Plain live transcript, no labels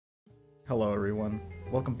Hello everyone,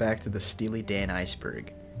 welcome back to the Steely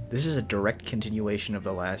Iceberg. This is a direct continuation of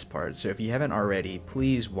the last part, so if you haven't already,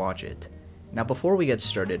 please watch it. Now before we get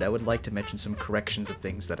started, I would like to mention some corrections of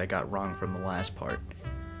things that I got wrong from the last part.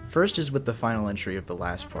 First is with the final entry of the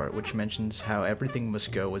last part, which mentions how Everything Must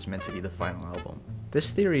Go was meant to be the final album.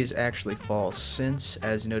 This theory is actually false, since,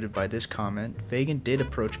 as noted by this comment, Fagan did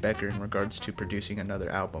approach Becker in regards to producing another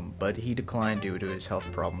album, but he declined due to his health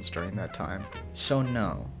problems during that time. So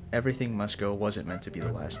no, Everything Must Go wasn't meant to be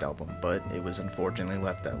the last album, but it was unfortunately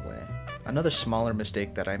left that way. Another smaller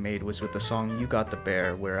mistake that I made was with the song You Got the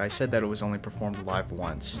Bear, where I said that it was only performed live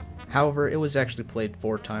once. However, it was actually played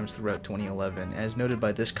 4 times throughout 2011, as noted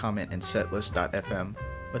by this comment in setlist.fm.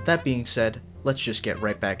 With that being said, let's just get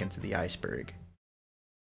right back into the iceberg.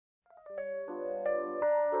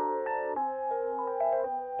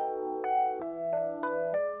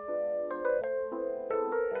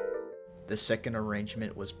 The second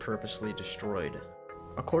arrangement was purposely destroyed.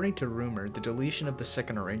 According to rumor, the deletion of the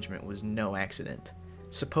second arrangement was no accident.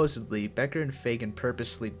 Supposedly, Becker and Fagan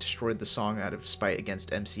purposely destroyed the song out of spite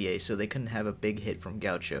against MCA so they couldn't have a big hit from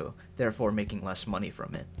Gaucho, therefore making less money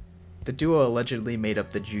from it. The duo allegedly made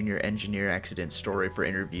up the junior engineer accident story for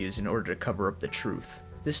interviews in order to cover up the truth.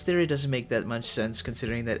 This theory doesn't make that much sense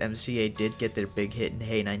considering that MCA did get their big hit in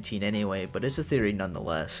Hey 19 anyway, but it's a theory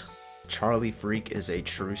nonetheless. Charlie Freak is a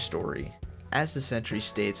true story. As this entry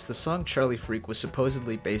states, the song Charlie Freak was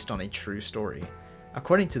supposedly based on a true story.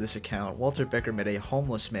 According to this account, Walter Becker met a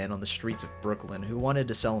homeless man on the streets of Brooklyn who wanted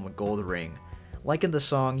to sell him a gold ring. Like in the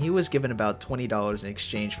song, he was given about $20 in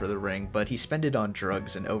exchange for the ring, but he spent it on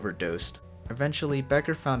drugs and overdosed. Eventually,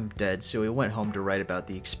 Becker found him dead, so he went home to write about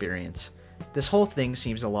the experience. This whole thing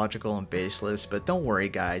seems illogical and baseless, but don't worry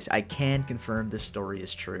guys, I can confirm this story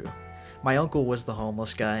is true. My uncle was the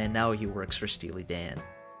homeless guy, and now he works for Steely Dan.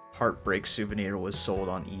 Heartbreak Souvenir was sold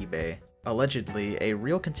on eBay. Allegedly, a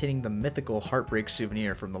reel containing the mythical Heartbreak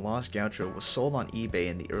Souvenir from the Lost Gaucho was sold on eBay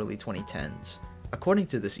in the early 2010s. According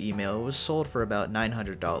to this email, it was sold for about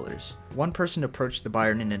 $900. One person approached the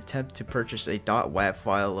buyer in an attempt to purchase a .wav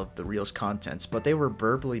file of the reel's contents, but they were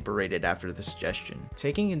verbally berated after the suggestion.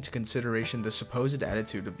 Taking into consideration the supposed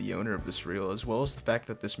attitude of the owner of this reel, as well as the fact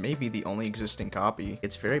that this may be the only existing copy,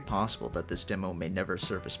 it's very possible that this demo may never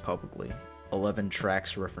surface publicly. 11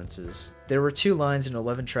 tracks references. There were 2 lines in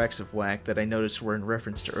 11 tracks of Whack that I noticed were in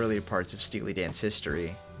reference to earlier parts of Steely Dan's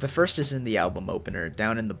history. The first is in the album opener,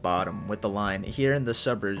 down in the bottom, with the line, "Here in the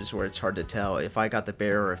suburbs where it's hard to tell if I got the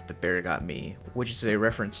bear or if the bear got me," which is a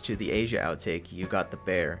reference to the Asia outtake, "You Got the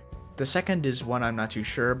Bear." The second is one I'm not too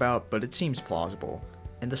sure about, but it seems plausible.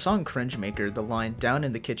 In the song Cringe Maker, the line "Down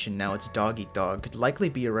in the kitchen now it's dog eat dog" could likely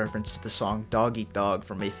be a reference to the song Dog Eat Dog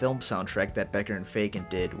from a film soundtrack that Becker and Fagan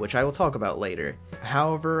did, which I will talk about later.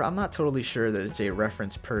 However, I'm not totally sure that it's a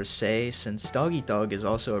reference per se, since Dog Eat Dog is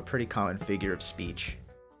also a pretty common figure of speech.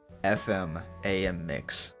 FM, AM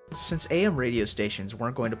mix. Since AM radio stations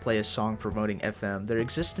weren't going to play a song promoting FM, there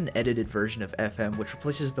exists an edited version of FM which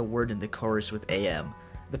replaces the word in the chorus with AM.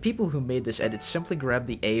 The people who made this edit simply grabbed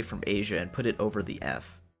the A from Asia and put it over the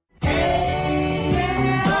F.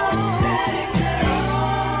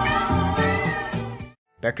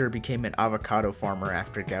 Becker became an avocado farmer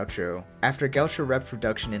after Gaucho. After Gaucho wrapped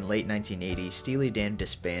production in late 1980, Steely Dan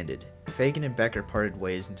disbanded. Fagan and Becker parted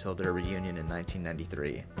ways until their reunion in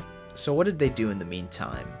 1993. So what did they do in the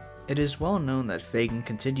meantime? It is well known that Fagan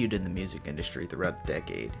continued in the music industry throughout the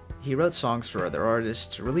decade. He wrote songs for other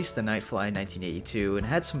artists, released The Nightfly in 1982, and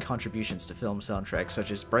had some contributions to film soundtracks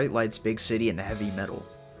such as Bright Lights, Big City, and Heavy Metal.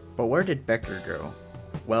 But where did Becker go?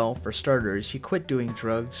 Well, for starters, he quit doing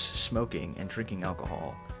drugs, smoking, and drinking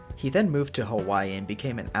alcohol. He then moved to Hawaii and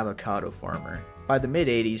became an avocado farmer. By the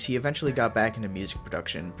mid-80s, he eventually got back into music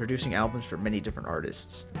production, producing albums for many different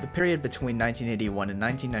artists. The period between 1981 and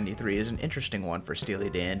 1993 is an interesting one for Steely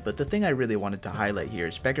Dan, but the thing I really wanted to highlight here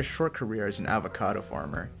is Becker's short career as an avocado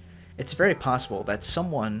farmer. It's very possible that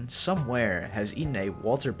someone, somewhere, has eaten a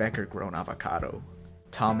Walter Becker grown avocado.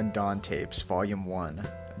 Tom and Don Tapes, Volume 1.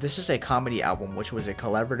 This is a comedy album which was a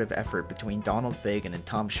collaborative effort between Donald Fagen and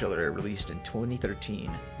Tom Schiller, released in 2013.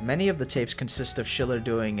 Many of the tapes consist of Schiller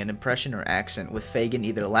doing an impression or accent, with Fagen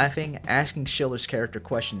either laughing, asking Schiller's character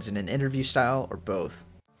questions in an interview style, or both.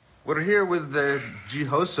 We're here with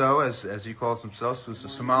Jihoso, as he calls himself, who's a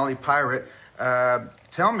Somali pirate.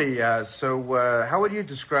 Tell me, how would you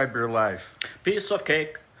describe your life? Piece of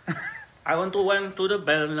cake. I went to the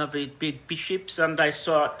bell of the big ships, and I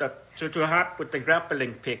saw that to hot with the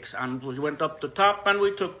grappling picks, and we went up the top, and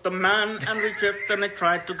we took the man, and we tripped, and I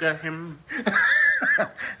tried to get him.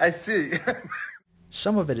 I see.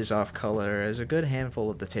 Some of it is off-color, as a good handful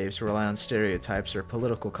of the tapes rely on stereotypes or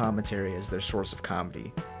political commentary as their source of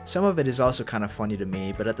comedy. Some of it is also kind of funny to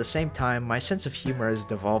me, but at the same time, my sense of humor has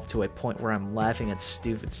devolved to a point where I'm laughing at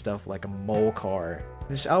stupid stuff like a mole car.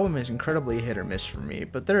 This album is incredibly hit or miss for me,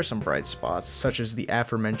 but there are some bright spots, such as the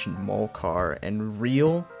aforementioned mole car and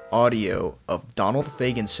real audio of Donald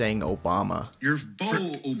Fagen saying Obama. You're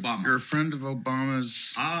Obama. You're a friend of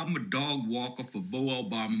Obama's. I'm a dog walker for Bo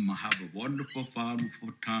Obama. I have a wonderful, fun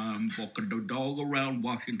time walking the dog around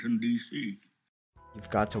Washington, D.C. You've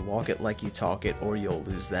got to walk it like you talk it or you'll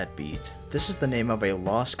lose that beat. This is the name of a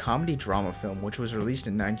lost comedy drama film which was released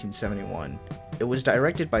in 1971. It was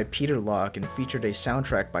directed by Peter Locke and featured a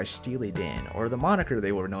soundtrack by Steely Dan, or the moniker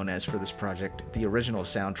they were known as for this project, the original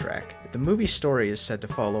soundtrack. The movie's story is said to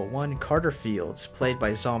follow one Carter Fields, played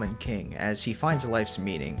by Zalman King, as he finds life's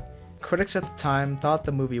meaning. Critics at the time thought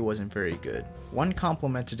the movie wasn't very good. One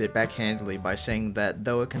complimented it backhandedly by saying that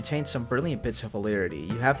though it contained some brilliant bits of hilarity,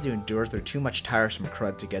 you have to endure through too much tiresome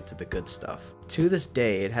crud to get to the good stuff. To this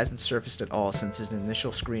day, it hasn't surfaced at all since its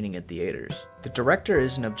initial screening in theaters. The director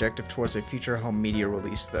isn't objective towards a future home media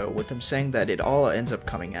release though, with him saying that it all ends up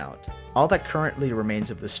coming out. All that currently remains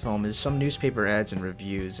of this film is some newspaper ads and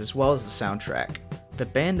reviews, as well as the soundtrack. The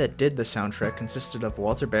band that did the soundtrack consisted of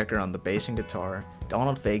Walter Becker on the bass and guitar,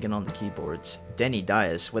 Donald Fagen on the keyboards, Denny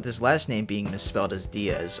Dias, with his last name being misspelled as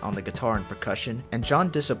Diaz, on the guitar and percussion, and John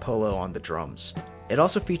DiSapolo on the drums. It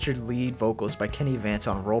also featured lead vocals by Kenny Vance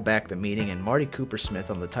on Roll Back the Meeting and Marty Coopersmith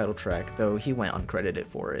on the title track, though he went uncredited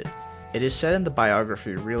for it. It is said in the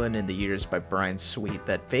biography Reelin' in the Years by Brian Sweet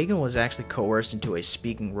that Fagen was actually coerced into a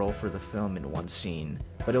speaking role for the film in one scene,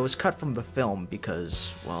 but it was cut from the film because,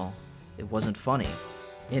 well, it wasn't funny.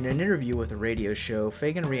 In an interview with a radio show,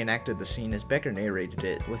 Fagen reenacted the scene as Becker narrated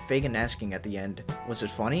it, with Fagen asking at the end, "Was it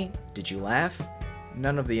funny? Did you laugh?"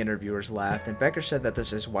 None of the interviewers laughed, and Becker said that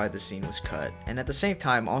this is why the scene was cut, and at the same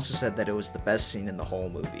time also said that it was the best scene in the whole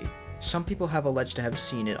movie. Some people have alleged to have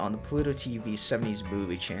seen it on the Pluto TV 70s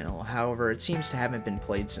movie channel, however it seems to haven't been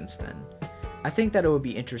played since then. I think that it would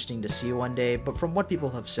be interesting to see one day, but from what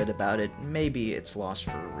people have said about it, maybe it's lost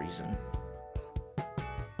for a reason.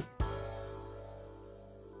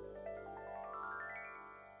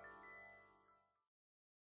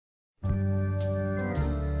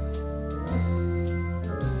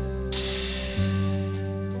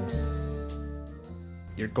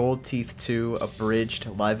 Your Gold Teeth 2 Abridged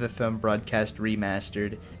Live FM Broadcast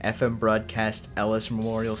Remastered, FM Broadcast Ellis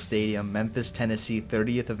Memorial Stadium, Memphis, Tennessee,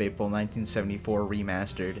 30th of April 1974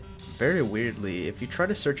 Remastered. Very weirdly, if you try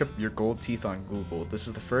to search up Your Gold Teeth on Google, this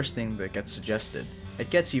is the first thing that gets suggested.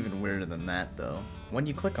 It gets even weirder than that though. When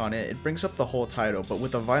you click on it, it brings up the whole title, but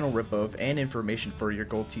with a vinyl rip-of and information for Your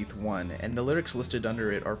Gold Teeth 1, and the lyrics listed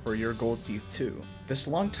under it are for Your Gold Teeth 2. This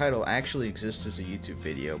long title actually exists as a YouTube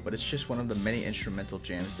video, but it's just one of the many instrumental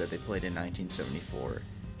jams that they played in 1974.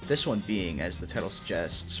 This one being, as the title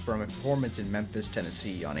suggests, from a performance in Memphis,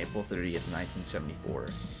 Tennessee on April 30th, 1974.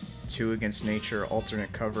 Two Against Nature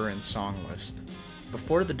alternate cover and song list.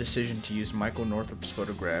 Before the decision to use Michael Northrop's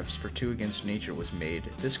photographs for Two Against Nature was made,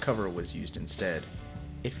 this cover was used instead.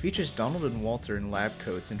 It features Donald and Walter in lab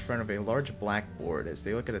coats in front of a large blackboard as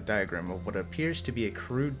they look at a diagram of what appears to be a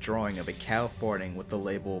crude drawing of a cow farting with the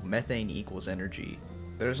label methane equals energy.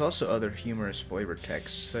 There's also other humorous flavor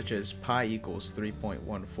text such as pi equals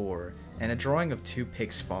 3.14 and a drawing of two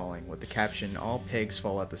pigs falling with the caption all pigs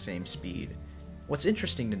fall at the same speed. What's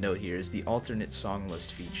interesting to note here is the alternate song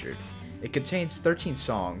list featured. It contains 13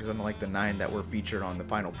 songs, unlike the 9 that were featured on the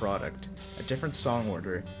final product, a different song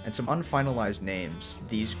order, and some unfinalized names,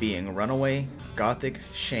 these being Runaway, Gothic,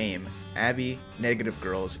 Shame, Abby, Negative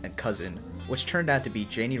Girls, and Cousin, which turned out to be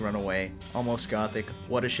Janie Runaway, Almost Gothic,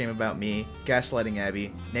 What a Shame About Me, Gaslighting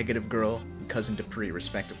Abby, Negative Girl, and Cousin Dupree,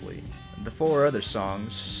 respectively. The 4 other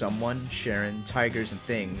songs, Someone, Sharon, Tigers, and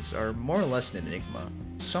Things, are more or less an enigma.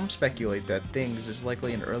 Some speculate that Things is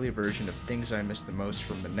likely an early version of Things I Miss the Most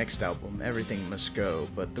from the next album, Everything Must Go,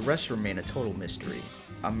 but the rest remain a total mystery.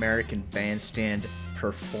 American Bandstand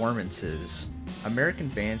Performances. American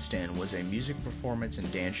Bandstand was a music performance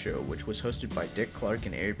and dance show which was hosted by Dick Clark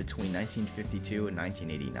and aired between 1952 and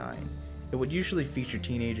 1989. It would usually feature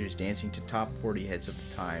teenagers dancing to top 40 hits of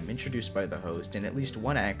the time, introduced by the host, and at least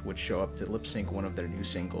one act would show up to lip-sync one of their new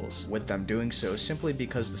singles, with them doing so simply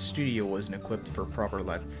because the studio wasn't equipped for proper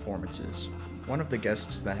live performances. One of the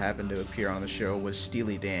guests that happened to appear on the show was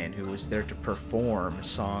Steely Dan, who was there to perform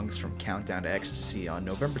songs from Countdown to Ecstasy on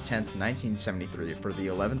November 10th, 1973 for the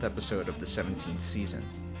 11th episode of the 17th season.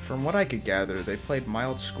 From what I could gather, they played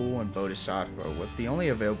Mild School and Bodhisattva, with the only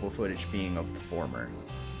available footage being of the former.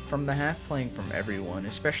 From the half playing from everyone,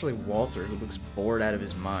 especially Walter, who looks bored out of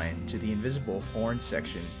his mind, to the invisible horn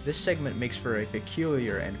section, this segment makes for a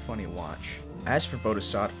peculiar and funny watch. As for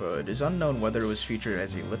Bodhisattva, it is unknown whether it was featured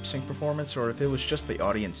as a lip-sync performance or if it was just the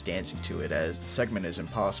audience dancing to it, as the segment is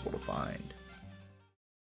impossible to find.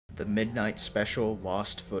 The Midnight Special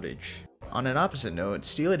Lost Footage. On an opposite note,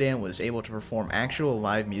 Steely Dan was able to perform actual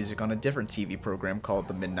live music on a different TV program called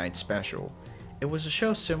The Midnight Special. It was a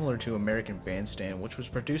show similar to American Bandstand, which was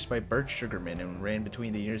produced by Burt Sugarman and ran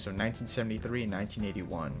between the years of 1973 and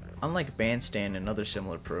 1981. Unlike Bandstand and other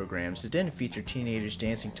similar programs, it didn't feature teenagers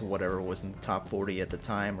dancing to whatever was in the top 40 at the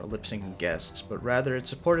time or lip-syncing guests, but rather it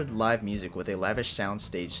supported live music with a lavish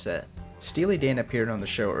soundstage set. Steely Dan appeared on the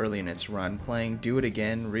show early in its run, playing Do It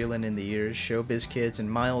Again, Reelin' in the Years, Showbiz Kids, and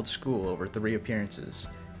My Old School over 3 appearances.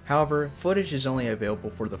 However, footage is only available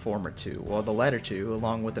for the former 2, while the latter 2,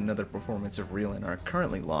 along with another performance of Reelin', are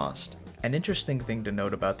currently lost. An interesting thing to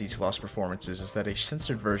note about these lost performances is that a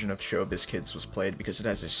censored version of Showbiz Kids was played because it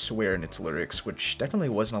has a swear in its lyrics, which definitely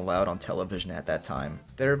wasn't allowed on television at that time.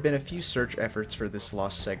 There have been a few search efforts for this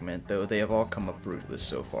lost segment, though they have all come up fruitless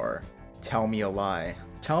so far. Tell Me a Lie.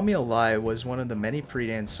 Tell Me a Lie was one of the many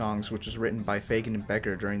pre-dance songs which was written by Fagen and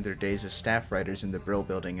Becker during their days as staff writers in the Brill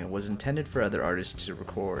Building and was intended for other artists to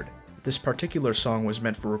record. This particular song was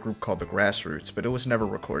meant for a group called the Grassroots, but it was never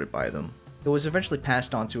recorded by them. It was eventually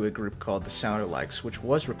passed on to a group called the Soundalikes, which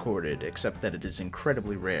was recorded, except that it is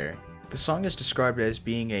incredibly rare. The song is described as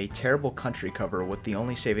being a terrible country cover with the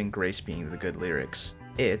only saving grace being the good lyrics.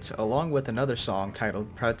 It, along with another song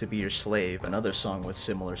titled Proud to Be Your Slave, another song with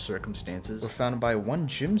similar circumstances, were found by one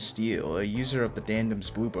Jim Steele, a user of the Dandem's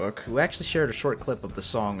Blue Book, who actually shared a short clip of the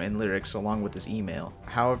song and lyrics along with his email.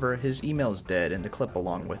 However, his email is dead and the clip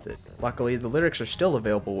along with it. Luckily, the lyrics are still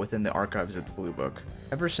available within the archives of the Blue Book.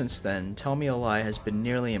 Ever since then, Tell Me a Lie has been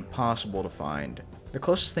nearly impossible to find. The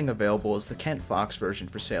closest thing available is the Kent Fox version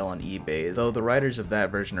for sale on eBay, though the writers of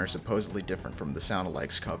that version are supposedly different from the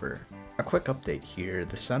Soundalikes cover. A quick update here,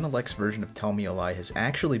 the Soundalikes version of Tell Me a Lie has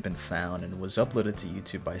actually been found and was uploaded to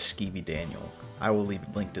YouTube by Skeevy Daniel. I will leave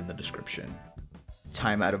it linked in the description.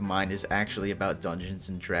 Time Out of Mind is actually about Dungeons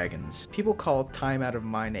and Dragons. People call Time Out of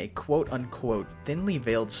Mind a quote-unquote thinly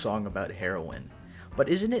veiled song about heroin. But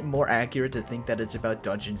isn't it more accurate to think that it's about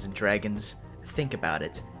Dungeons and Dragons? Think about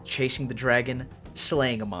it. Chasing the dragon,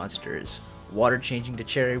 slaying monsters. Water changing to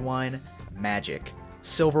cherry wine, magic.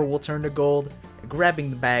 Silver will turn to gold, grabbing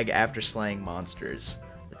the bag after slaying monsters.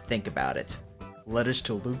 Think about it. Letters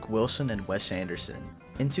to Luke Wilson and Wes Anderson.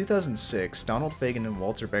 In 2006, Donald Fagen and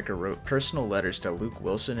Walter Becker wrote personal letters to Luke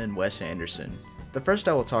Wilson and Wes Anderson. The first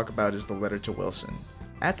I will talk about is the letter to Wilson.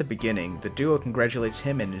 At the beginning, the duo congratulates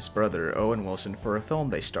him and his brother, Owen Wilson, for a film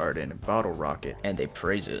they starred in, Bottle Rocket, and they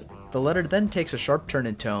praise it. The letter then takes a sharp turn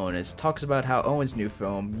in tone as it talks about how Owen's new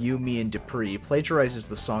film, You, Me, and Dupree, plagiarizes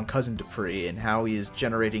the song Cousin Dupree and how he is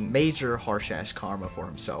generating major harsh-ass karma for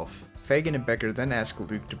himself. Fagen and Becker then ask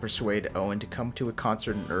Luke to persuade Owen to come to a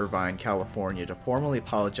concert in Irvine, California to formally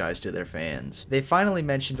apologize to their fans. They finally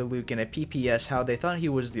mention to Luke in a PPS how they thought he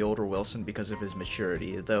was the older Wilson because of his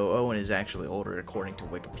maturity, though Owen is actually older according to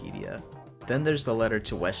Wikipedia. Then there's the letter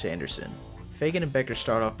to Wes Anderson. Fagen and Becker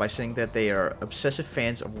start off by saying that they are obsessive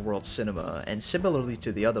fans of world cinema, and similarly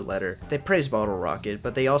to the other letter, they praise Bottle Rocket,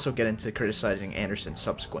 but they also get into criticizing Anderson's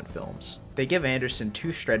subsequent films. They give Anderson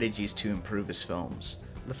 2 strategies to improve his films.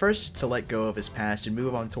 The first is to let go of his past and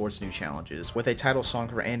move on towards new challenges, with a title song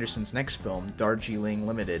for Anderson's next film, Darjeeling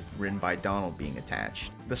Limited, written by Donald, being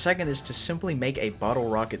attached. The second is to simply make a Bottle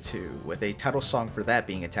Rocket 2, with a title song for that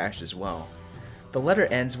being attached as well. The letter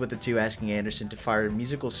ends with the two asking Anderson to fire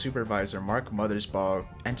musical supervisor Mark Mothersbaugh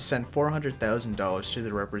and to send $400,000 to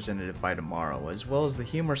the representative by tomorrow, as well as the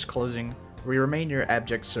humorous closing, "We remain your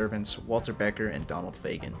abject servants, Walter Becker and Donald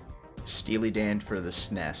Fagen." Steely Dan for the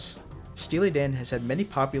SNES. Steely Dan has had many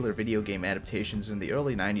popular video game adaptations in the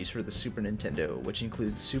early 90s for the Super Nintendo, which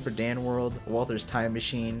includes Super Dan World, Walter's Time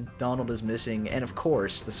Machine, Donald is Missing, and of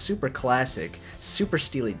course, the super classic, Super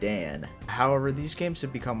Steely Dan. However, these games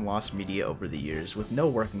have become lost media over the years, with no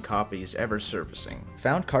working copies ever surfacing.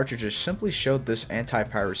 Found cartridges simply showed this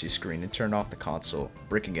anti-piracy screen and turned off the console,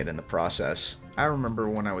 bricking it in the process. I remember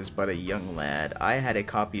when I was but a young lad, I had a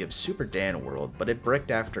copy of Super Dan World, but it bricked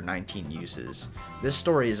after 19 uses. This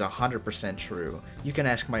story is 100% true. You can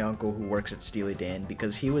ask my uncle who works at Steely Dan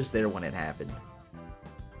because he was there when it happened.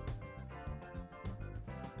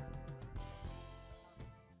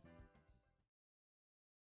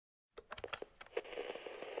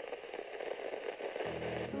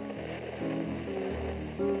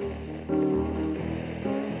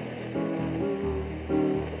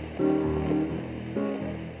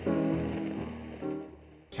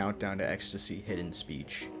 Countdown to Ecstasy hidden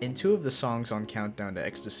speech. In 2 of the songs on Countdown to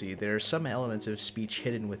Ecstasy, there are some elements of speech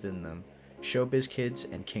hidden within them: Showbiz Kids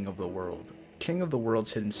and King of the World. King of the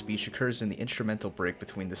World's hidden speech occurs in the instrumental break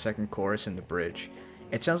between the second chorus and the bridge.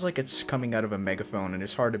 It sounds like it's coming out of a megaphone and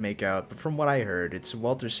it's hard to make out, but from what I heard, it's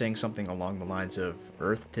Walter saying something along the lines of,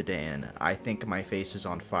 "Earth to Dan, I think my face is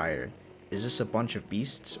on fire. Is this a bunch of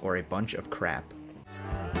beasts or a bunch of crap?"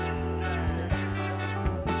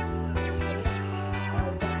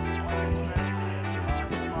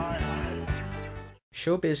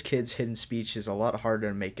 Showbiz Kid's hidden speech is a lot harder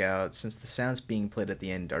to make out since the sounds being played at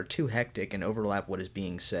the end are too hectic and overlap what is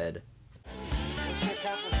being said.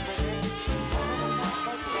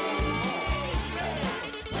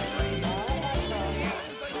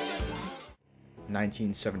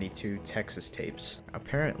 1972 Texas tapes.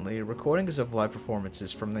 Apparently, recordings of live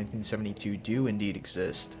performances from 1972 do indeed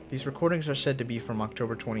exist. These recordings are said to be from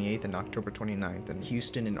October 28th and October 29th in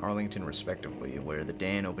Houston and Arlington respectively, where the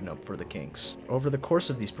Dan opened up for the Kinks. Over the course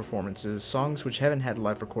of these performances, songs which haven't had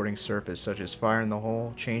live recordings surface, such as Fire in the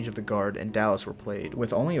Hole, Change of the Guard, and Dallas were played,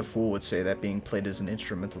 with only a fool would say that being played as an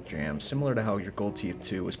instrumental jam, similar to how Your Gold Teeth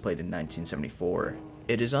 2 was played in 1974.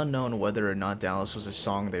 It is unknown whether or not Dallas was a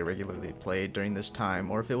song they regularly played during this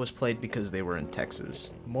time, or if it was played because they were in Texas.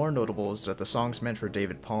 More notable is that the songs meant for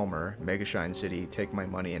David Palmer, Megashine City, Take My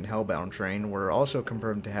Money, and Hellbound Train, were also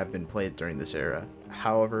confirmed to have been played during this era.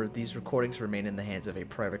 However, these recordings remain in the hands of a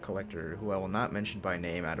private collector, who I will not mention by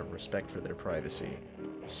name out of respect for their privacy.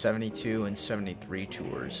 72 and 73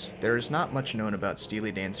 tours. There is not much known about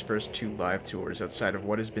Steely Dan's first 2 live tours outside of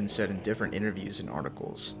what has been said in different interviews and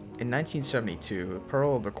articles. In 1972,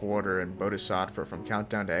 Pearl of the Quarter and Bodhisattva from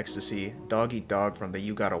Countdown to Ecstasy, Dog Eat Dog from the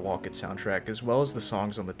You Gotta Walk It soundtrack, as well as the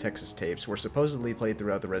songs on the Texas tapes, were supposedly played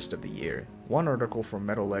throughout the rest of the year. One article from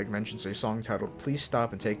Metal Leg mentions a song titled Please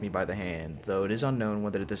Stop and Take Me by the Hand, though it is unknown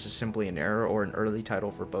whether this is simply an error or an early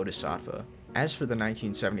title for Bodhisattva. As for the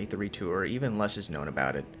 1973 tour, even less is known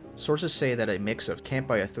about it. Sources say that a mix of Can't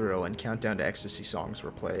Buy a Thrill and Countdown to Ecstasy songs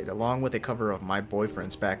were played, along with a cover of My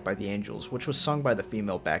Boyfriend's Back by the Angels, which was sung by the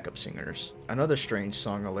female backup singers. Another strange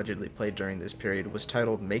song allegedly played during this period was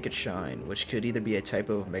titled Make It Shine, which could either be a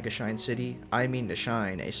typo of Megashine City, I Mean to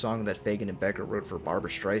Shine, a song that Fagen and Becker wrote for Barbra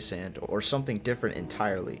Streisand, or something different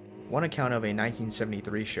entirely. One account of a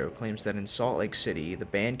 1973 show claims that in Salt Lake City, the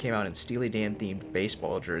band came out in Steely Dan-themed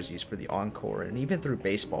baseball jerseys for the encore and even threw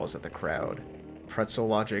baseballs at the crowd. Pretzel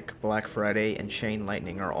Logic, Black Friday, and Chain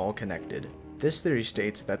Lightning are all connected. This theory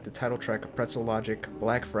states that the title track of Pretzel Logic,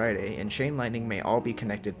 Black Friday, and Chain Lightning may all be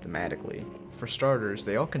connected thematically. For starters,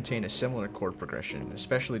 they all contain a similar chord progression,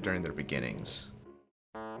 especially during their beginnings.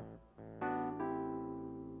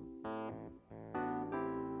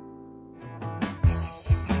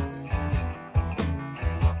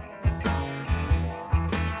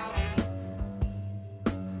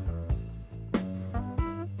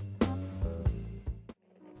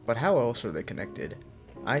 But how else are they connected?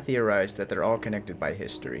 I theorize that they're all connected by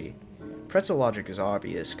history. Pretzel Logic is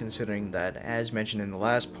obvious, considering that, as mentioned in the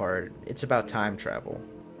last part, it's about time travel.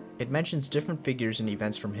 It mentions different figures and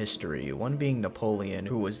events from history, one being Napoleon,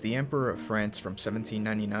 who was the Emperor of France from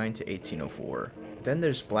 1799 to 1804. Then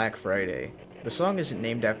there's Black Friday. The song isn't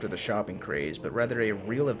named after the shopping craze, but rather a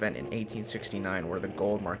real event in 1869 where the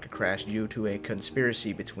gold market crashed due to a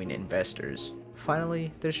conspiracy between investors.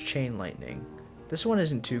 Finally, there's Chain Lightning. This one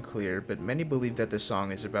isn't too clear, but many believe that this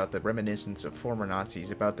song is about the reminiscence of former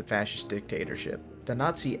Nazis about the fascist dictatorship. The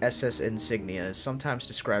Nazi SS insignia is sometimes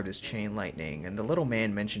described as Chain Lightning, and the little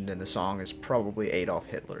man mentioned in the song is probably Adolf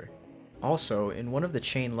Hitler. Also, in one of the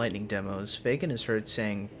Chain Lightning demos, Fagen is heard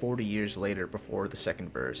saying 40 years later before the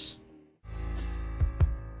second verse.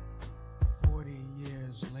 40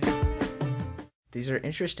 years later. These are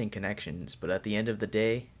interesting connections, but at the end of the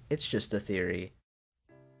day, it's just a theory.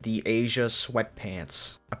 The Asia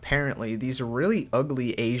sweatpants. Apparently, these really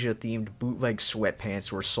ugly Asia-themed bootleg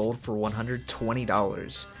sweatpants were sold for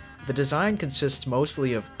 $120. The design consists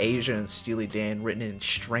mostly of Asia and Steely Dan written in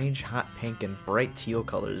strange hot pink and bright teal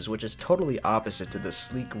colors, which is totally opposite to the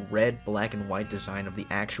sleek red, black, and white design of the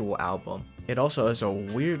actual album. It also has a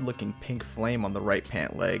weird-looking pink flame on the right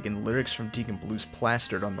pant leg, and lyrics from Deacon Blues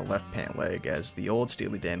plastered on the left pant leg, as the old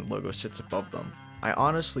Steely Dan logo sits above them. I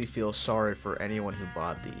honestly feel sorry for anyone who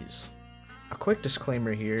bought these. A quick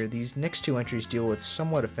disclaimer here, these next 2 entries deal with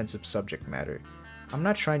somewhat offensive subject matter. I'm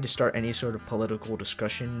not trying to start any sort of political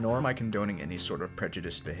discussion, nor am I condoning any sort of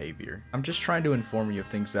prejudiced behavior. I'm just trying to inform you of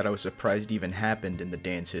things that I was surprised even happened in the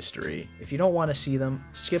Dan's history. If you don't want to see them,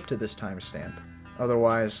 skip to this timestamp.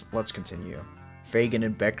 Otherwise, let's continue. Fagen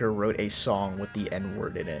and Becker wrote a song with the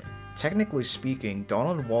N-word in it. Technically speaking,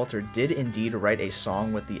 Donald and Walter did indeed write a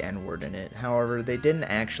song with the N-word in it, however, they didn't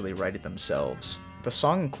actually write it themselves. The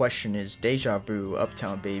song in question is Deja Vu,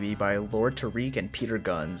 Uptown Baby by Lord Tariq and Peter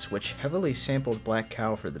Guns, which heavily sampled Black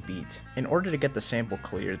Cow for the beat. In order to get the sample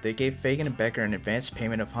cleared, they gave Fagen and Becker an advance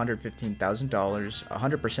payment of $115,000,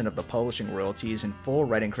 100% of the publishing royalties, and full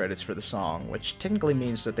writing credits for the song, which technically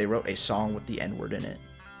means that they wrote a song with the N-word in it.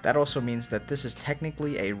 That also means that this is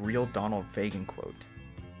technically a real Donald Fagen quote.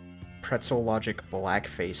 Pretzel Logic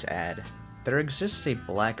blackface ad. There exists a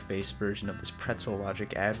blackface version of this Pretzel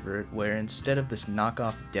Logic advert where instead of this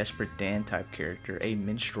knockoff Desperate Dan type character, a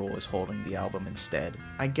minstrel is holding the album instead.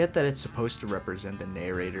 I get that it's supposed to represent the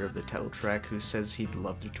narrator of the title track who says he'd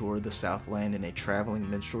love to tour the Southland in a traveling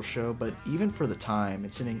minstrel show, but even for the time,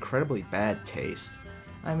 it's an incredibly bad taste.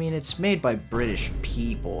 I mean, it's made by British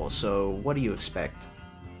people, so what do you expect?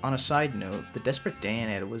 On a side note, the Desperate Dan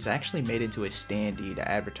ad was actually made into a standee to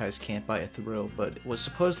advertise Can't Buy a Thrill, but was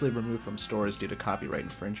supposedly removed from stores due to copyright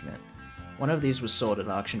infringement. One of these was sold at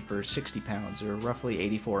auction for £60, or roughly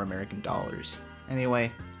 84 American dollars.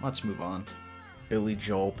 Anyway, let's move on. Billy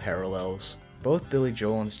Joel parallels. Both Billy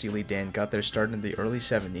Joel and Steely Dan got their start in the early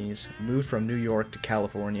 70s, moved from New York to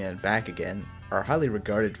California and back again, are highly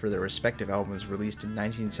regarded for their respective albums released in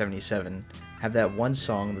 1977, have that one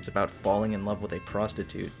song that's about falling in love with a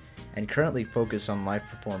prostitute, and currently focus on live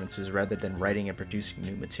performances rather than writing and producing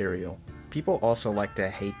new material. People also like to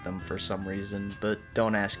hate them for some reason, but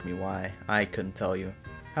don't ask me why, I couldn't tell you.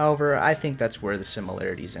 However, I think that's where the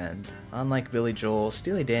similarities end. Unlike Billy Joel,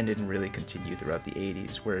 Steely Dan didn't really continue throughout the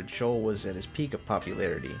 80s, where Joel was at his peak of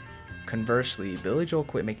popularity. Conversely, Billy Joel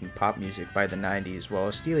quit making pop music by the 90s, while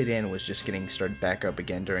Steely Dan was just getting started back up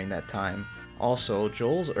again during that time. Also,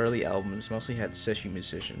 Joel's early albums mostly had session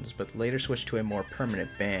musicians, but later switched to a more permanent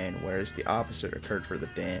band, whereas the opposite occurred for the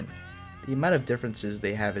Dan. The amount of differences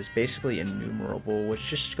they have is basically innumerable, which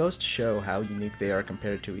just goes to show how unique they are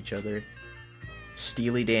compared to each other.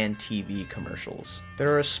 Steely Dan TV commercials.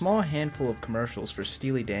 There are a small handful of commercials for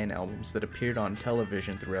Steely Dan albums that appeared on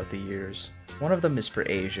television throughout the years. One of them is for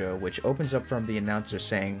Asia, which opens up from the announcer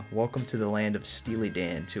saying, "Welcome to the land of Steely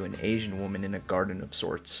Dan," to an Asian woman in a garden of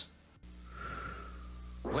sorts.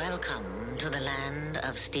 Welcome to the land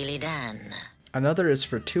of Steely Dan. Another is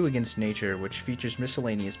for Two Against Nature, which features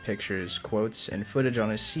miscellaneous pictures, quotes, and footage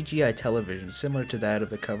on a CGI television similar to that of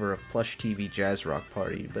the cover of Plush TV Jazz Rock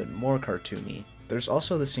Party, but more cartoony. There's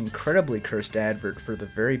also this incredibly cursed advert for the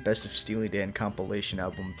very Best of Steely Dan compilation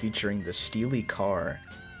album featuring the Steely car.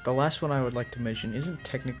 The last one I would like to mention isn't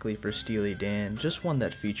technically for Steely Dan, just one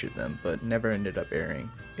that featured them, but never ended up airing.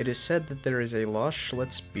 It is said that there is a Lost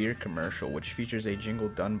Schlitz beer commercial which features a jingle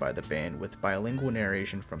done by the band with bilingual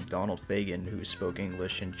narration from Donald Fagen, who spoke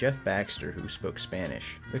English, and Jeff Baxter, who spoke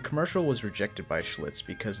Spanish. The commercial was rejected by Schlitz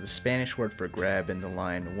because the Spanish word for grab in the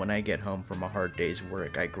line, "When I get home from a hard day's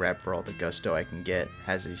work, I grab for all the gusto I can get,"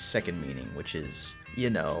 has a second meaning, which is, you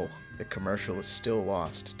know, the commercial is still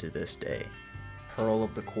lost to this day. Pearl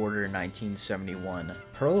of the Quarter 1971.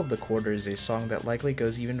 Pearl of the Quarter is a song that likely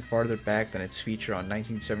goes even farther back than its feature on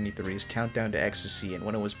 1973's Countdown to Ecstasy and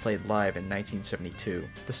when it was played live in 1972.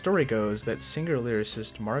 The story goes that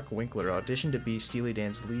singer-lyricist Mark Winkler auditioned to be Steely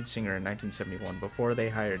Dan's lead singer in 1971 before they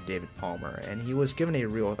hired David Palmer, and he was given a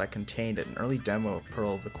reel that contained an early demo of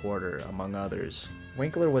Pearl of the Quarter, among others.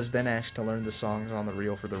 Winkler was then asked to learn the songs on the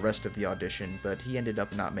reel for the rest of the audition, but he ended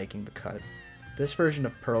up not making the cut. This version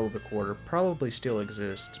of Pearl of the Quarter probably still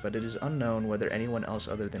exists, but it is unknown whether anyone else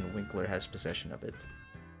other than Winkler has possession of it.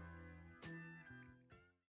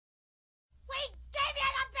 We gave you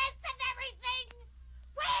the best of everything!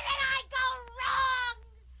 Where did I go wrong?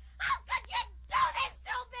 How could you do this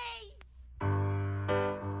to me?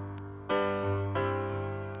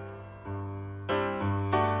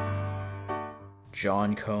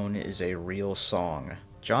 John Cone is a real song.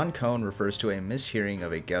 John Cone refers to a mishearing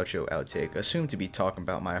of a Gaucho outtake, assumed to be talking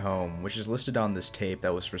about my home, which is listed on this tape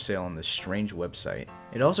that was for sale on this strange website.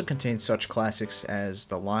 It also contains such classics as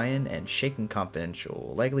The Lion and Shaken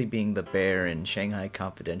Confidential, likely being The Bear and Shanghai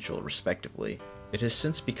Confidential respectively. It has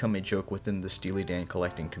since become a joke within the Steely Dan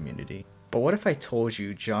collecting community. But what if I told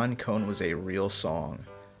you John Cone was a real song?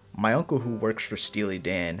 My uncle, who works for Steely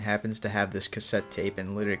Dan, happens to have this cassette tape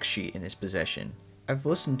and lyric sheet in his possession. I've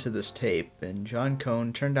listened to this tape, and John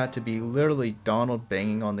Cone turned out to be literally Donald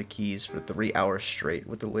banging on the keys for 3 hours straight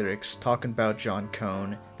with the lyrics talking about John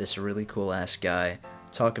Cone, this really cool ass guy,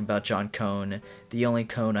 talking about John Cone, the only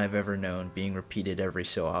Cone I've ever known, being repeated every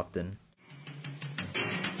so often.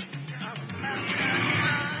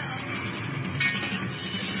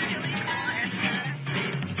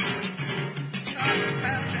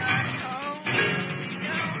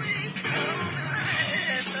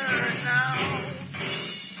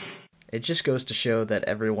 It just goes to show that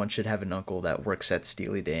everyone should have an uncle that works at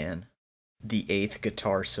Steely Dan. The 8th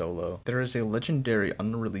guitar solo. There is a legendary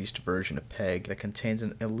unreleased version of Peg that contains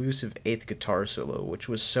an elusive 8th guitar solo, which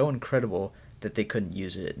was so incredible that they couldn't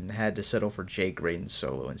use it and had to settle for Jay Graydon's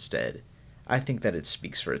solo instead. I think that it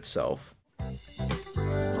speaks for itself.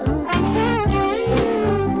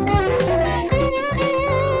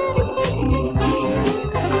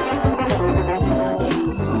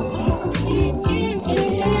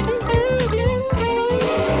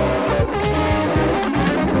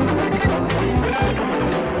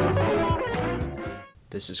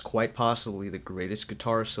 This is quite possibly the greatest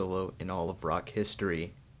guitar solo in all of rock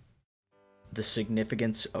history. The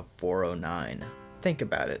significance of 409. Think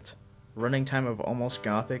about it. Running time of Almost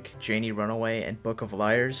Gothic, Janie Runaway, and Book of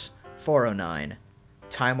Liars, 409.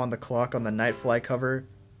 Time on the clock on the Night Fly cover,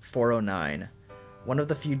 409. One of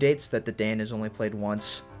the few dates that the Dan has only played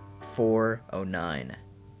once, 409.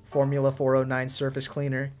 Formula 409 surface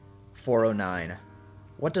cleaner, 409.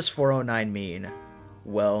 What does 409 mean?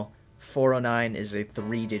 Well, 409 is a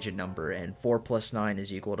 3-digit number, and 4 plus 9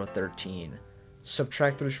 is equal to 13.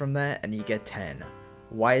 Subtract 3 from that, and you get 10.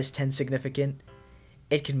 Why is 10 significant?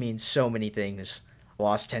 It can mean so many things.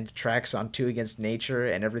 Lost 10th tracks on 2 Against Nature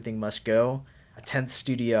and Everything Must Go, a 10th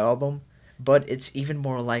studio album, but it's even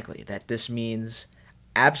more likely that this means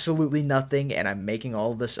absolutely nothing and I'm making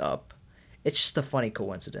all of this up. It's just a funny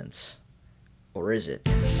coincidence. Or is it?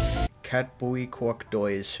 Catboy Quoc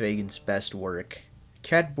Doi is Fagen's best work.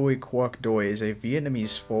 Catboy Quoc Doi is a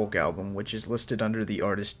Vietnamese folk album which is listed under the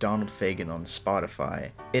artist Donald Fagen on Spotify.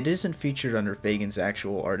 It isn't featured under Fagen's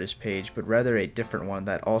actual artist page, but rather a different one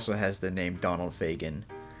that also has the name Donald Fagen.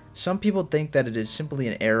 Some people think that it is simply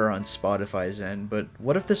an error on Spotify's end, but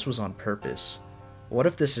what if this was on purpose? What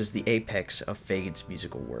if this is the apex of Fagen's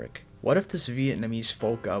musical work? What if this Vietnamese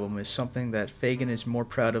folk album is something that Fagen is more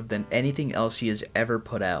proud of than anything else he has ever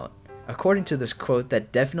put out? According to this quote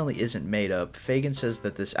that definitely isn't made up, Fagen says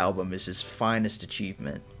that this album is his finest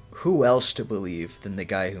achievement. Who else to believe than the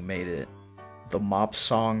guy who made it? The Mop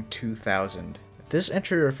Song 2000. This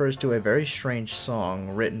entry refers to a very strange song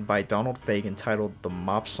written by Donald Fagen titled The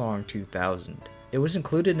Mop Song 2000. It was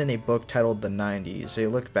included in a book titled The 90s, a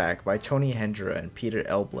look back by Tony Hendra and Peter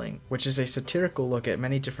Elbling, which is a satirical look at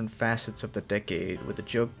many different facets of the decade, with the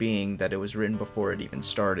joke being that it was written before it even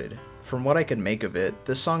started. From what I could make of it,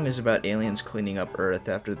 this song is about aliens cleaning up Earth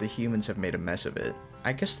after the humans have made a mess of it.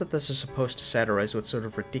 I guess that this is supposed to satirize what sort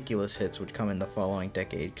of ridiculous hits would come in the following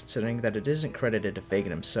decade, considering that it isn't credited to Fagen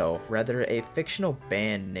himself, rather a fictional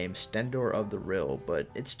band named Stendor of the Rill, but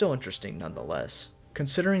it's still interesting nonetheless.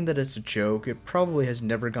 Considering that it's a joke, it probably has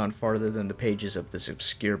never gone farther than the pages of this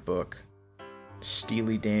obscure book.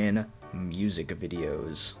 Steely Dan music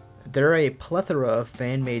videos. There are a plethora of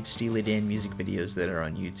fan-made Steely Dan music videos that are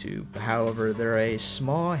on YouTube. However, there are a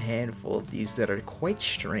small handful of these that are quite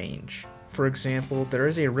strange. For example, there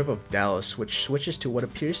is a rip of Dallas which switches to what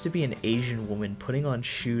appears to be an Asian woman putting on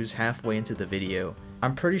shoes halfway into the video.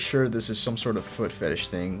 I'm pretty sure this is some sort of foot fetish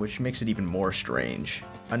thing, which makes it even more strange.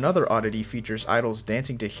 Another oddity features idols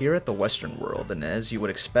dancing to Here at the Western World, and as you would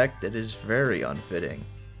expect, it is very unfitting.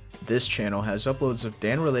 This channel has uploads of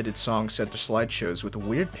Dan-related songs set to slideshows with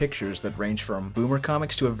weird pictures that range from boomer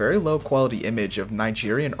comics to a very low-quality image of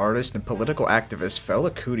Nigerian artist and political activist Fela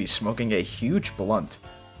Kuti smoking a huge blunt.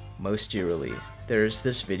 Most eerily, there is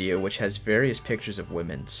this video which has various pictures of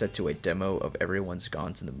women set to a demo of Everyone's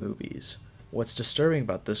Gone to the Movies. What's disturbing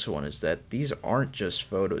about this one is that these aren't just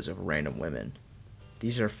photos of random women.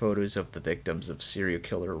 These are photos of the victims of serial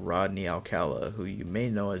killer Rodney Alcala, who you may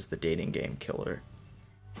know as the dating game killer.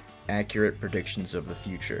 Accurate predictions of the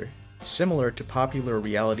future. Similar to popular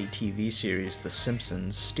reality TV series The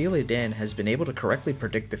Simpsons, Steely Dan has been able to correctly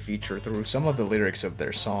predict the future through some of the lyrics of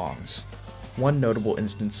their songs. One notable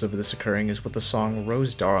instance of this occurring is with the song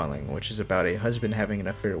Rose Darling, which is about a husband having an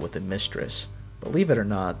affair with a mistress. Believe it or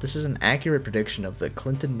not, this is an accurate prediction of the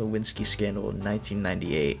Clinton-Lewinsky scandal in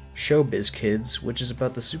 1998. Showbiz Kids, which is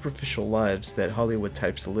about the superficial lives that Hollywood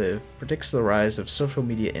types live, predicts the rise of social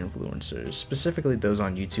media influencers, specifically those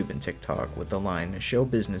on YouTube and TikTok, with the line, "Show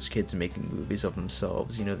business kids making movies of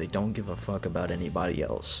themselves, you know they don't give a fuck about anybody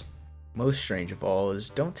else." Most strange of all is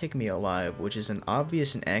Don't Take Me Alive, which is an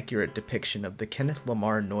obvious and accurate depiction of the Kenneth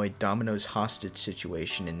Lamar Noyd Domino's hostage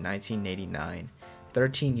situation in 1989.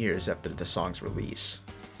 13 years after the song's release.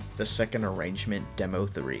 The second arrangement, Demo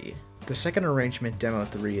 3. The second arrangement Demo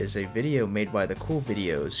 3 is a video made by the Cool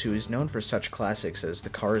Videos, who is known for such classics as the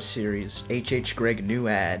Cars series, HH Greg New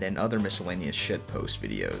Ad, and other miscellaneous shitpost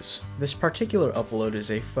videos. This particular upload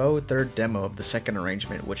is a faux third demo of the second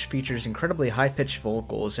arrangement, which features incredibly high-pitched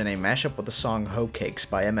vocals and a mashup with the song Hoe Cakes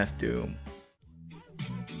by MF Doom.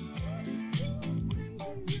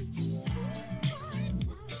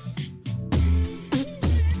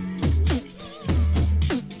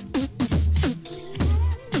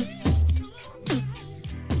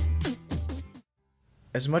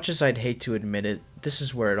 As much as I'd hate to admit it, this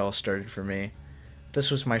is where it all started for me.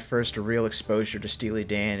 This was my first real exposure to Steely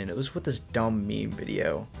Dan, and it was with this dumb meme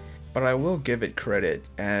video. But I will give it credit,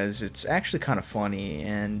 as it's actually kind of funny,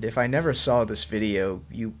 and if I never saw this video,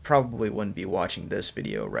 you probably wouldn't be watching this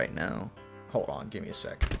video right now. Hold on, give me a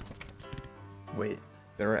sec. Wait,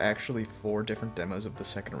 there are actually 4 different demos of the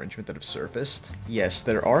second arrangement that have surfaced? Yes,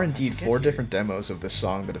 there are indeed 4 different demos of this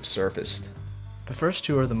song that have surfaced. The first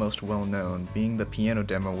 2 are the most well-known, being the piano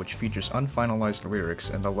demo, which features unfinalized lyrics,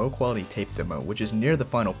 and the low-quality tape demo, which is near the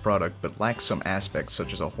final product but lacks some aspects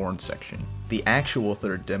such as a horn section. The actual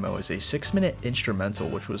third demo is a 6-minute instrumental,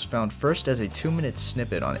 which was found first as a 2-minute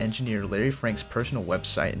snippet on engineer Larry Frank's personal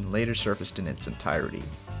website and later surfaced in its entirety.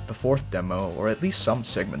 The fourth demo, or at least some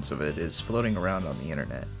segments of it, is floating around on the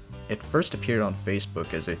internet. It first appeared on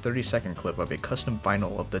Facebook as a 30-second clip of a custom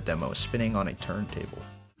vinyl of the demo spinning on a turntable.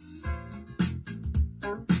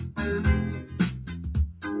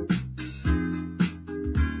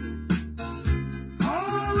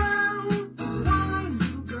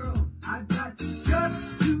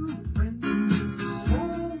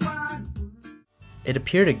 It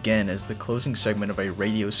appeared again as the closing segment of a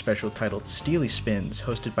radio special titled Steely Spins,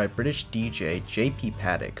 hosted by British DJ JP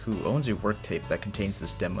Paddock, who owns a work tape that contains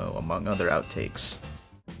this demo, among other outtakes.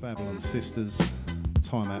 Babylon Sisters,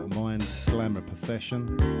 Time Out of Mind, Glamour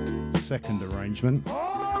Profession, Second Arrangement,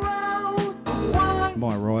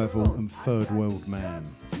 My Rival, and Third World Man.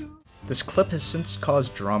 This clip has since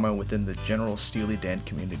caused drama within the general Steely Dan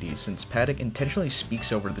community, since Paddock intentionally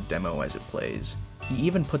speaks over the demo as it plays. He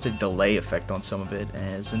even puts a delay effect on some of it,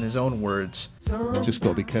 as in his own words, "Just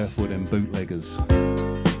gotta be careful with them bootleggers."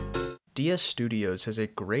 DSstudios has a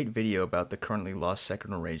great video about the currently lost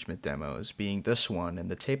second arrangement demos, being this one and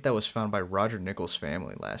the tape that was found by Roger Nichols'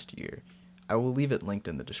 family last year. I will leave it linked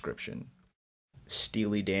in the description.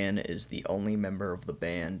 Steely Dan is the only member of the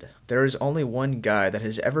band. There is only one guy that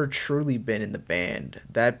has ever truly been in the band,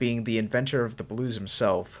 that being the inventor of the blues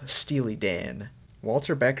himself, Steely Dan.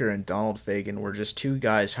 Walter Becker and Donald Fagen were just 2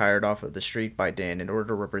 guys hired off of the street by Dan in order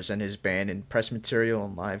to represent his band in press material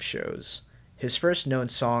and live shows. His first known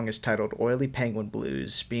song is titled Oily Penguin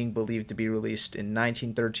Blues, being believed to be released in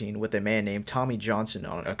 1913 with a man named Tommy Johnson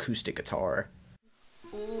on an acoustic guitar.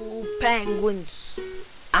 Ooh, penguins.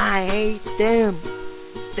 I hate them.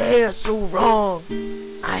 They're so wrong.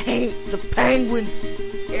 I hate the penguins.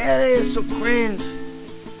 Yeah, they're so cringe.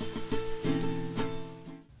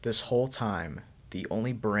 This whole time, the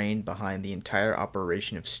only brain behind the entire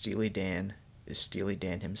operation of Steely Dan is Steely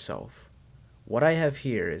Dan himself. What I have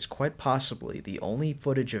here is quite possibly the only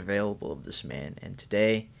footage available of this man, and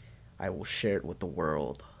today I will share it with the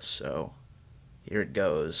world. So, here it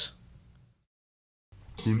goes.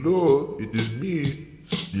 Hello, it is me,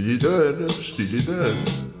 Steely Dan, Steely Dan.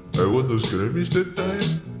 I won those Grammys that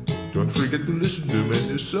time. Don't forget to listen to my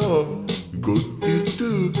new song, Gold Teeth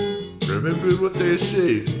 2. Remember what they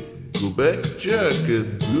say, go back, Jack,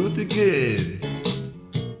 and do it again.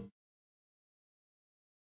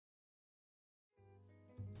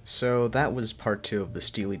 So that was part 2 of the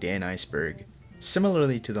Steely Dan Iceberg.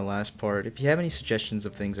 Similarly to the last part, if you have any suggestions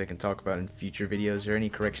of things I can talk about in future videos or any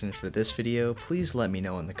corrections for this video, please let me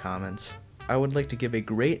know in the comments. I would like to give a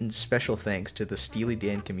great and special thanks to the Steely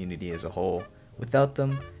Dan community as a whole. Without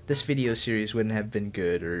them, this video series wouldn't have been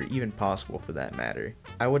good, or even possible for that matter.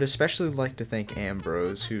 I would especially like to thank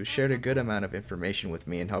Ambrose, who shared a good amount of information with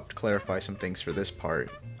me and helped clarify some things for this part.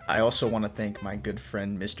 I also want to thank my good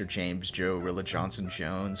friend Mr. James Joe Rilla Johnson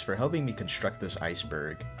Jones for helping me construct this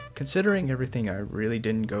iceberg. Considering everything I really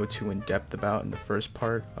didn't go too in depth about in the first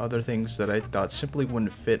part, other things that I thought simply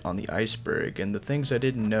wouldn't fit on the iceberg, and the things I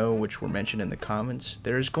didn't know which were mentioned in the comments,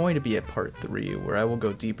 there is going to be a part 3 where I will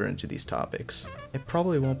go deeper into these topics. It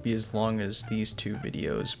probably won't be as long as these 2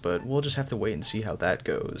 videos, but we'll just have to wait and see how that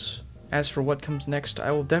goes. As for what comes next,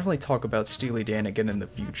 I will definitely talk about Steely Dan again in the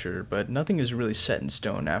future, but nothing is really set in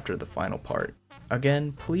stone after the final part.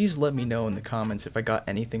 Again, please let me know in the comments if I got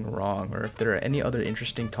anything wrong, or if there are any other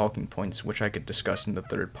interesting talking points which I could discuss in the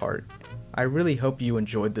third part. I really hope you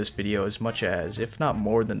enjoyed this video as much as, if not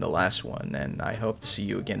more than the last one, and I hope to see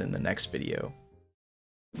you again in the next video.